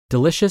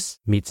Delicious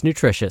meets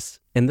nutritious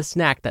in the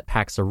snack that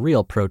packs a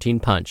real protein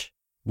punch.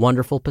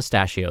 Wonderful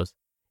Pistachios.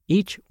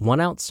 Each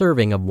 1-ounce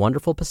serving of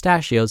Wonderful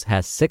Pistachios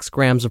has 6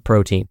 grams of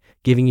protein,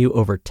 giving you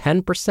over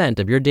 10%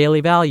 of your daily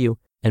value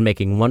and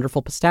making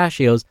Wonderful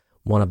Pistachios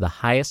one of the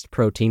highest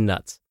protein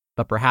nuts.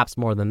 But perhaps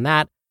more than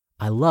that,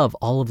 I love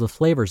all of the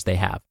flavors they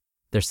have.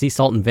 Their sea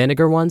salt and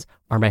vinegar ones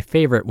are my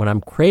favorite when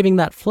I'm craving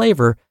that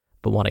flavor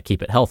but want to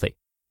keep it healthy.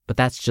 But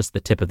that's just the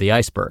tip of the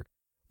iceberg.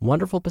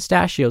 Wonderful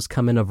Pistachios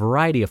come in a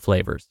variety of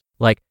flavors,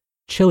 like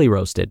chili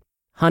roasted,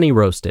 honey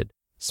roasted,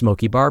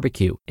 smoky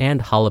barbecue,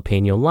 and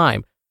jalapeno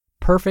lime,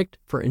 perfect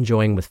for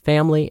enjoying with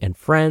family and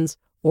friends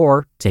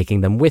or taking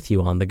them with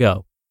you on the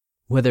go.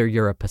 Whether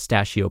you're a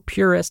pistachio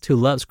purist who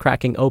loves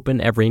cracking open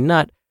every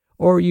nut,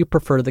 or you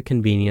prefer the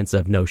convenience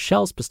of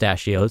no-shells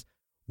pistachios,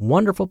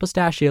 Wonderful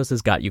Pistachios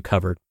has got you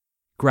covered.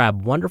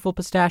 Grab Wonderful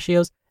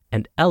Pistachios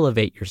and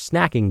elevate your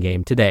snacking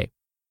game today.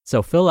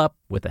 So fill up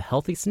with a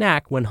healthy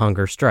snack when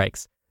hunger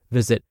strikes.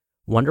 Visit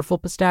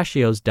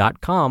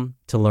wonderfulpistachios.com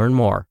to learn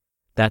more.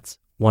 That's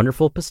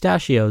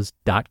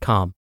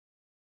wonderfulpistachios.com.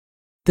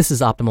 This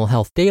is Optimal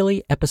Health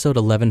Daily, episode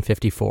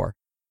 1154.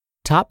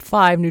 Top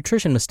 5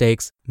 Nutrition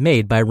Mistakes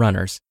Made by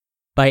Runners,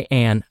 by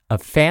Anne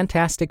of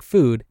Fannestastic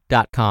And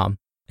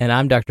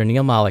I'm Dr.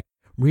 Neil Malik,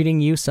 reading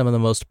you some of the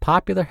most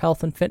popular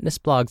health and fitness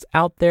blogs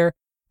out there,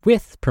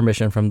 with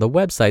permission from the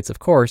websites, of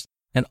course,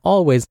 and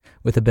always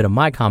with a bit of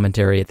my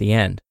commentary at the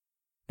end.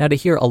 Now, to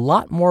hear a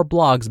lot more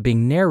blogs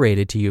being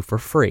narrated to you for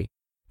free,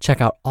 check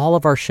out all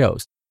of our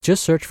shows.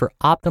 Just search for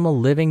Optimal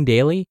Living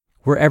Daily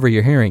wherever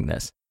you're hearing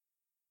this.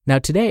 Now,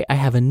 today I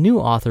have a new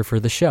author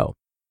for the show,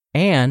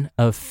 Anne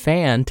of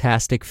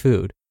Fantastic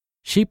Food.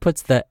 She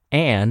puts the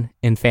Anne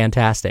in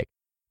fantastic,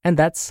 and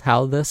that's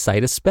how the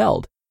site is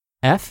spelled.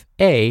 Fanne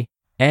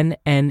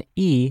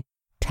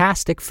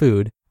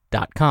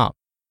tasticfood.com.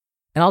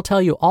 And I'll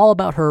tell you all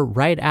about her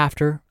right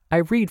after I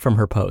read from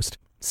her post.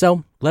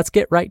 So let's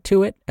get right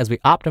to it as we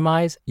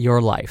optimize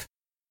your life.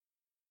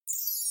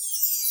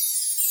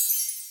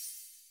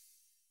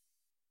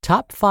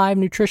 Top 5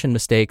 Nutrition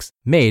Mistakes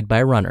Made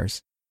by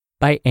Runners,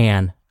 by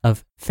Anne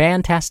of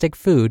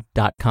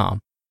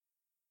fantasticfood.com.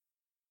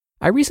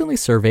 I recently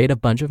surveyed a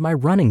bunch of my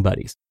running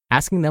buddies,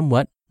 asking them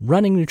what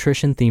running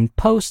nutrition-themed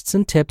posts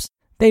and tips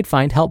they'd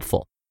find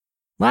helpful.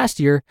 Last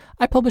year,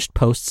 I published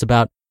posts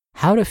about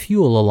how to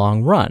fuel a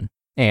long run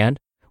and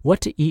what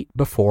to eat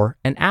before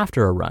and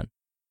after a run.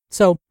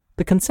 So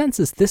the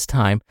consensus this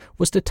time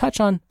was to touch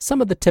on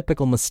some of the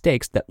typical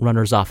mistakes that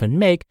runners often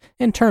make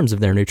in terms of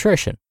their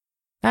nutrition.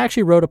 I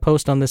actually wrote a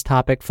post on this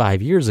topic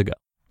 5 years ago,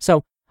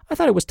 so I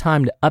thought it was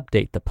time to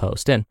update the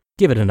post and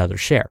give it another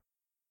share.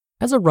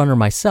 As a runner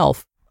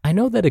myself, I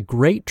know that a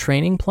great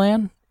training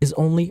plan is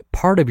only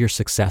part of your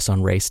success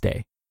on race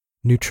day.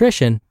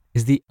 Nutrition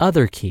is the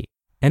other key,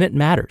 and it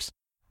matters,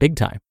 big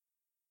time.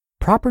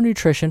 Proper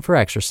nutrition for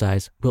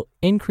exercise will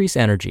increase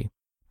energy,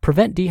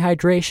 prevent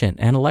dehydration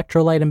and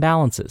electrolyte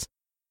imbalances,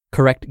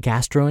 correct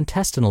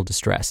gastrointestinal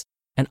distress,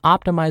 and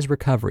optimize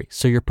recovery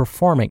so you're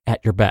performing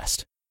at your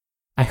best.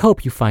 I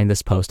hope you find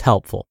this post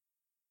helpful.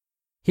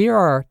 Here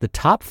are the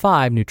top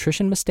 5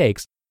 nutrition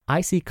mistakes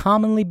I see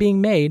commonly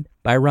being made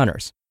by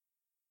runners.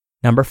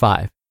 Number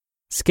 5,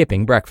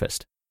 skipping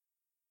breakfast.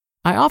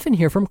 I often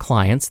hear from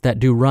clients that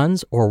do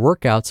runs or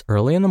workouts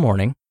early in the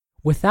morning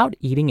without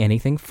eating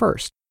anything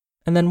first,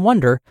 and then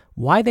wonder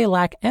why they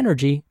lack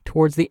energy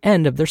towards the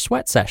end of their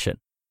sweat session.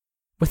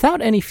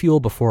 Without any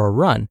fuel before a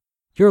run,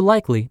 you're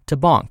likely to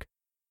bonk.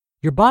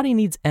 Your body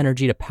needs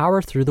energy to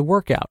power through the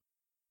workout.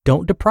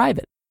 Don't deprive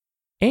it.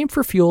 Aim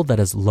for fuel that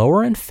is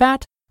lower in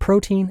fat,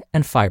 protein,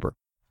 and fiber,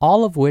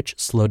 all of which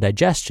slow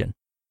digestion,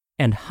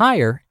 and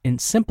higher in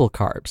simple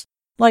carbs,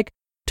 like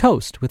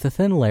toast with a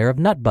thin layer of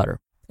nut butter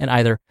and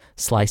either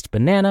sliced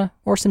banana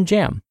or some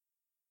jam.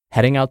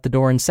 Heading out the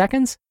door in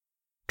seconds?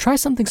 Try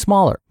something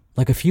smaller,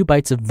 like a few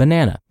bites of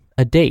banana,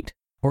 a date,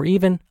 or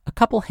even a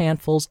couple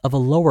handfuls of a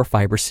lower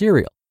fiber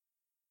cereal.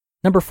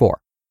 Number 4,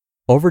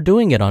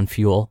 overdoing it on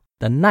fuel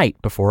the night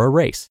before a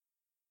race.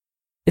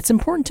 It's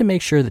important to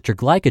make sure that your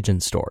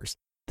glycogen stores,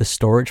 the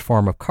storage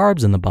form of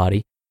carbs in the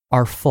body,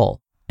 are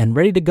full and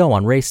ready to go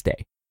on race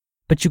day.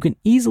 But you can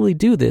easily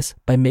do this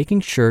by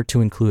making sure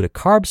to include a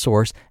carb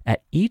source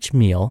at each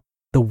meal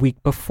the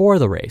week before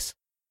the race.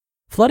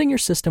 Flooding your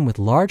system with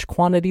large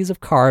quantities of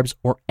carbs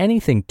or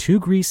anything too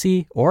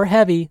greasy or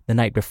heavy the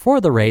night before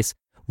the race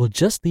will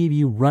just leave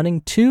you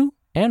running to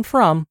and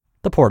from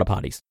the porta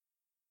potties.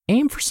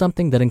 Aim for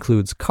something that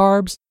includes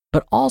carbs,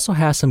 but also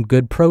has some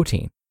good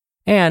protein,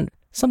 and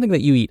something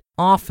that you eat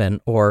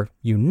often or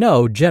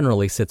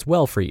generally sits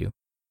well for you.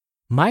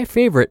 My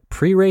favorite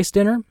pre-race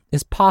dinner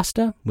is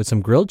pasta with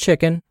some grilled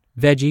chicken,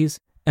 veggies,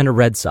 and a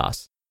red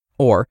sauce,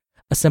 or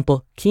a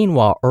simple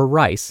quinoa or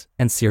rice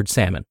and seared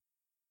salmon.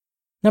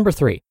 Number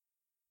 3,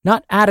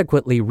 not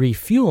adequately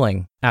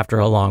refueling after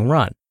a long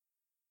run.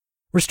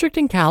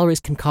 Restricting calories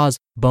can cause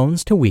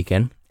bones to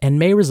weaken and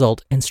may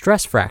result in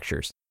stress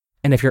fractures.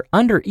 And if you're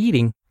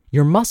under-eating,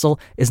 your muscle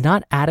is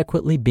not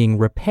adequately being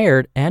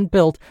repaired and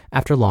built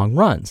after long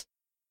runs.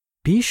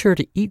 be sure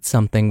to eat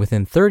something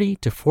within 30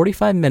 to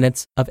 45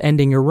 minutes of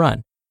ending your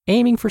run,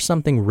 aiming for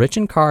something rich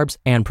in carbs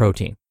and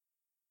protein.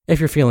 If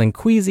you're feeling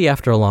queasy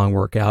after a long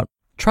workout,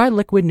 try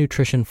liquid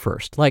nutrition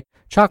first, like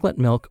chocolate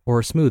milk or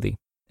a smoothie,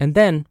 and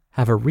then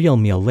have a real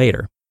meal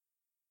later.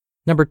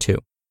 Number 2,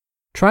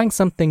 trying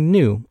something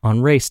new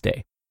on race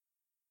day.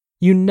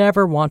 You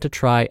never want to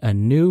try a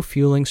new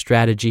fueling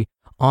strategy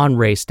on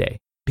race day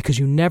because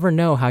you never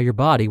know how your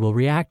body will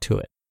react to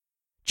it.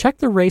 Check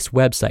the race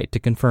website to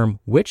confirm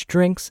which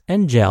drinks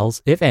and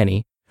gels, if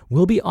any,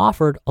 will be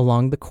offered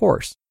along the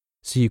course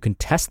so you can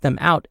test them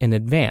out in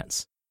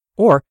advance,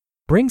 or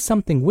bring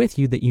something with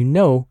you that you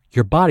know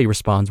your body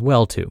responds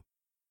well to.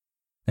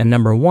 And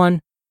number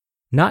 1,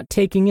 not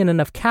taking in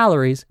enough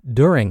calories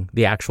during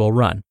the actual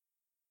run.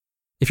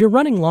 If you're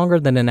running longer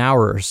than an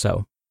hour or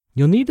so,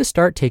 you'll need to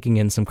start taking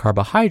in some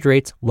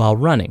carbohydrates while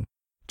running,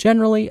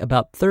 generally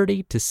about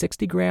 30 to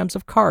 60 grams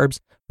of carbs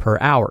per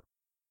hour.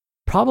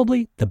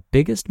 Probably the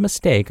biggest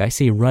mistake I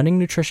see running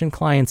nutrition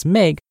clients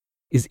make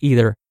is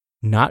either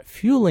not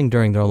fueling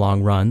during their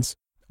long runs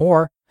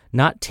or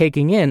not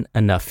taking in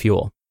enough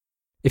fuel.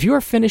 If you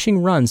are finishing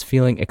runs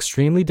feeling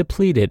extremely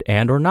depleted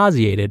and or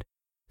nauseated,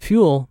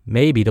 fuel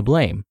may be to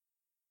blame.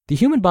 The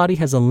human body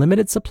has a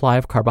limited supply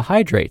of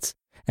carbohydrates,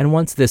 and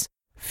once this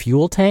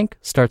fuel tank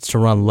starts to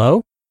run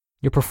low,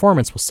 your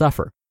performance will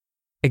suffer.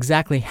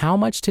 Exactly how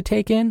much to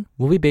take in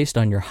will be based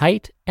on your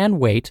height and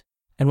weight,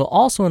 and will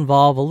also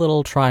involve a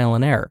little trial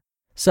and error.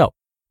 So,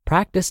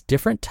 practice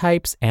different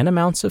types and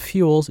amounts of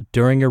fuels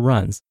during your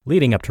runs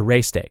leading up to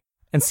race day,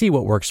 and see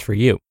what works for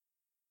you.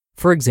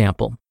 For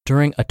example,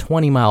 during a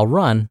 20-mile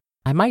run,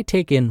 I might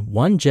take in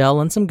 1 gel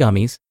and some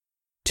gummies,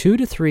 2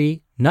 to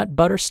 3 nut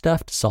butter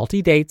stuffed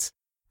salty dates,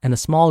 and a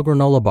small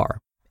granola bar.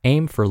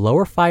 Aim for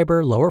lower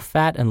fiber, lower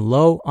fat, and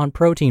low on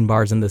protein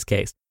bars in this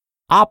case.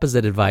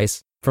 Opposite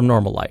advice from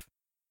normal life.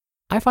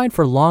 I find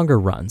for longer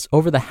runs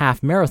over the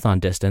half marathon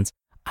distance,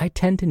 I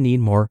tend to need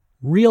more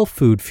real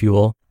food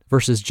fuel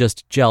versus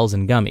just gels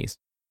and gummies,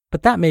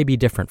 but that may be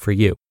different for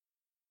you.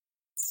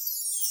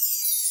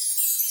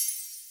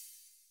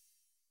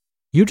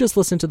 You just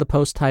listened to the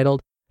post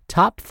titled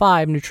Top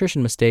 5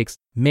 Nutrition Mistakes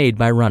Made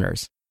by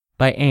Runners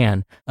by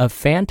Anne of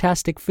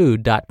Fannestastic.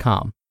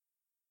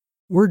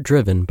 We're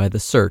driven by the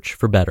search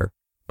for better,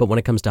 but when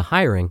it comes to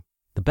hiring,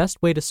 the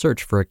best way to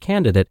search for a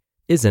candidate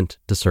isn't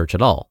to search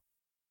at all.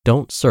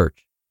 Don't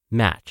search,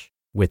 match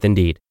with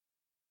Indeed.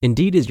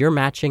 Indeed is your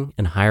matching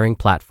and hiring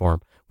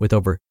platform with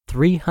over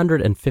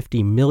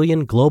 350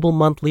 million global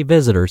monthly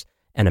visitors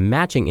and a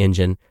matching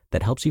engine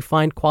that helps you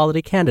find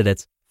quality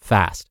candidates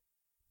fast.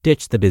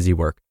 Ditch the busy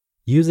work.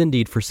 Use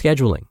Indeed for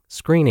scheduling,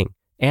 screening,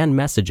 and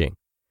messaging.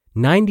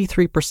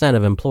 93%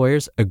 of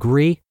employers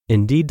agree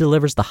Indeed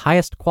delivers the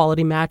highest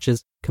quality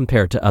matches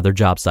compared to other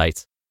job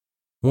sites.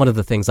 One of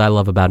the things I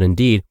love about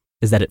Indeed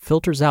is that it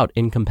filters out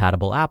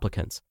incompatible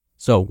applicants.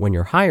 So when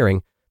you're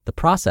hiring, the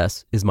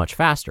process is much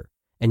faster,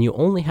 and you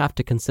only have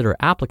to consider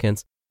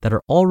applicants that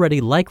are already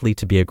likely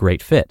to be a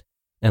great fit.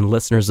 And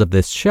listeners of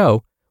this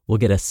show will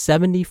get a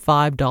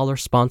 $75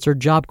 sponsored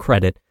job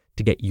credit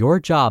to get your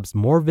jobs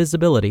more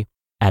visibility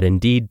at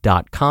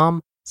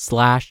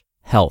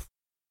Indeed.com/health.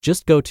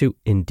 Just go to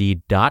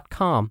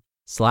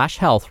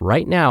Indeed.com/health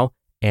right now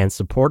and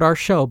support our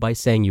show by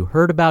saying you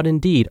heard about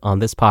Indeed on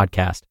this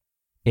podcast.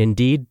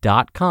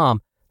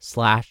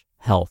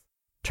 Indeed.com/health.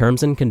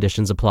 Terms and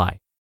conditions apply.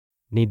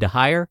 Need to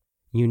hire?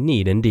 You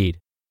need Indeed.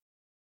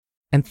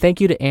 And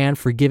thank you to Anne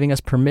for giving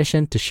us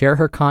permission to share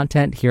her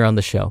content here on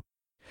the show.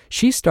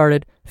 She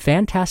started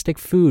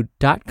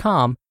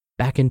Fannestasticfood.com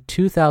back in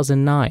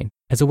 2009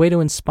 as a way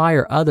to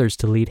inspire others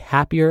to lead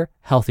happier,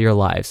 healthier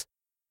lives.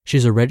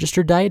 She's a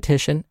registered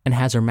dietitian and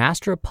has her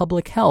Master of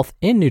Public Health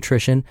in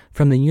Nutrition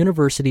from the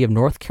University of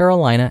North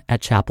Carolina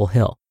at Chapel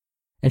Hill.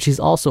 And she's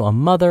also a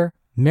mother,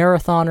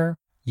 marathoner,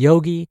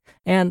 yogi,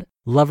 and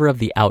lover of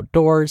the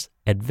outdoors,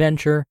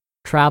 adventure,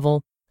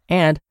 travel,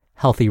 and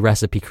healthy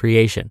recipe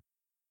creation.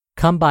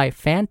 Come by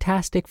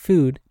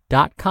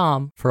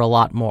Fannestasticfood.com for a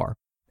lot more.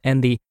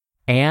 And the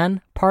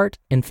Anne part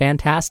in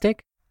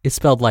Fantastic is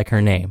spelled like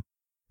her name.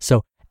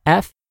 So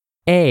Fanne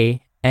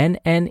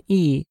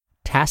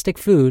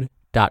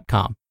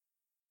tasticfood.com.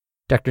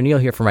 Dr. Neal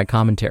here for my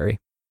commentary.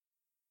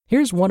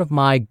 Here's one of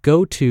my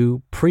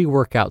go-to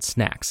pre-workout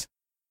snacks.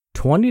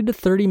 20 to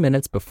 30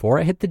 minutes before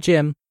I hit the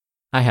gym,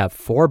 I have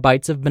 4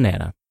 bites of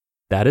banana.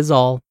 That is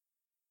all.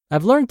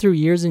 I've learned through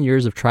years and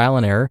years of trial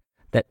and error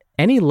that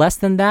any less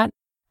than that,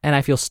 and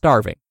I feel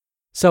starving.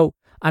 So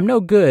I'm no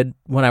good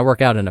when I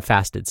work out in a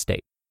fasted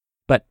state.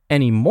 But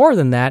any more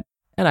than that,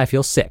 and I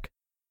feel sick.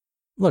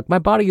 Look, my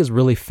body is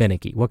really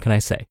finicky. What can I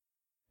say?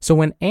 So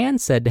when Anne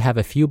said to have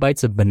a few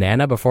bites of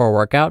banana before a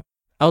workout,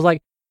 I was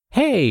like,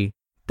 hey,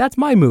 that's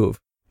my move.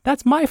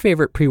 That's my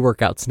favorite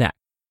pre-workout snack.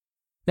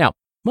 Now,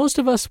 most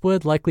of us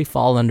would likely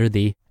fall under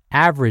the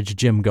average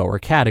gym goer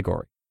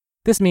category.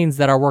 This means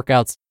that our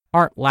workouts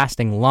aren't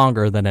lasting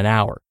longer than an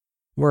hour.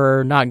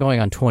 We're not going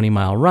on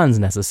 20-mile runs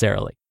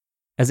necessarily.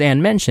 As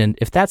Anne mentioned,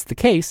 if that's the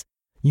case,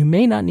 you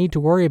may not need to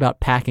worry about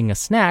packing a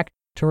snack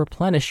to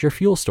replenish your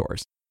fuel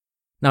stores.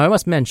 Now, I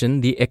must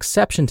mention the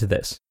exception to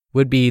this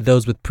would be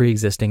those with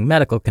pre-existing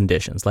medical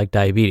conditions like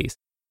diabetes.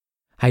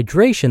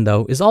 Hydration,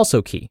 though, is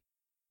also key.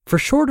 For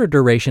shorter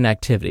duration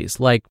activities,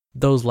 like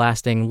those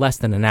lasting less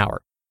than an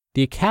hour,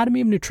 the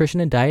Academy of Nutrition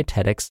and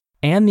Dietetics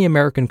and the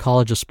American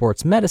College of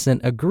Sports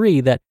Medicine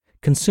agree that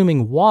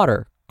consuming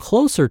water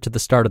closer to the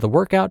start of the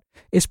workout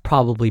is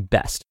probably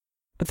best.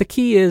 But the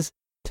key is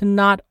to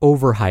not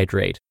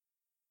overhydrate.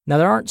 Now,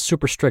 there aren't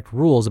super strict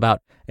rules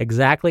about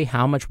exactly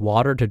how much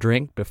water to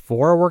drink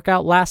before a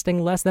workout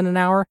lasting less than an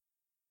hour,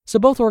 so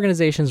both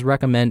organizations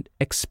recommend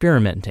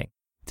experimenting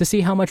to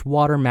see how much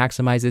water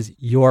maximizes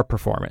your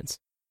performance.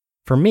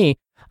 For me,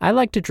 I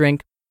like to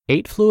drink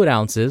 8 fluid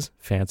ounces,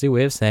 fancy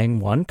way of saying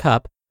 1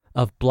 cup,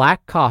 of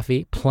black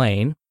coffee,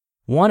 plain,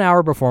 1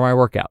 hour before my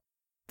workout.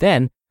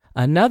 Then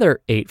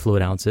another 8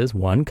 fluid ounces,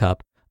 1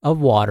 cup,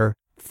 of water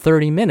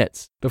 30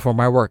 minutes before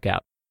my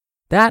workout.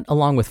 That,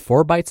 along with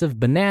 4 bites of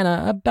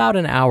banana about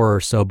an hour or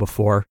so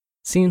before,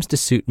 seems to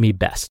suit me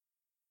best.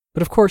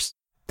 But of course,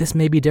 this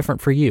may be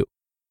different for you.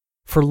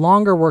 For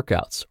longer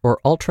workouts or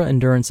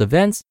ultra-endurance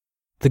events,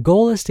 the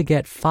goal is to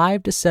get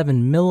 5 to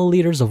 7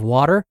 milliliters of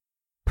water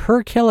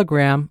per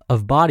kilogram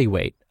of body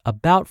weight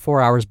about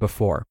 4 hours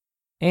before,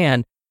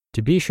 and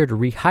to be sure to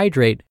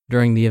rehydrate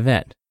during the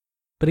event.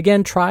 But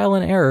again, trial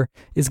and error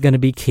is going to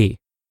be key.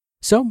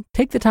 So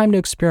take the time to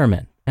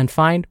experiment and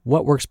find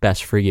what works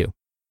best for you.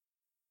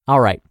 All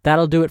right,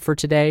 that'll do it for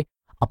today.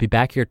 I'll be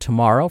back here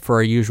tomorrow for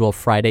our usual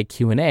Friday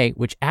Q&A,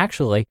 which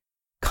actually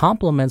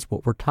complements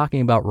what we're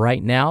talking about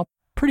right now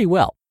pretty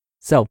well.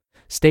 So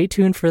stay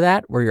tuned for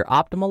that, where your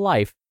optimal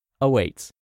life awaits.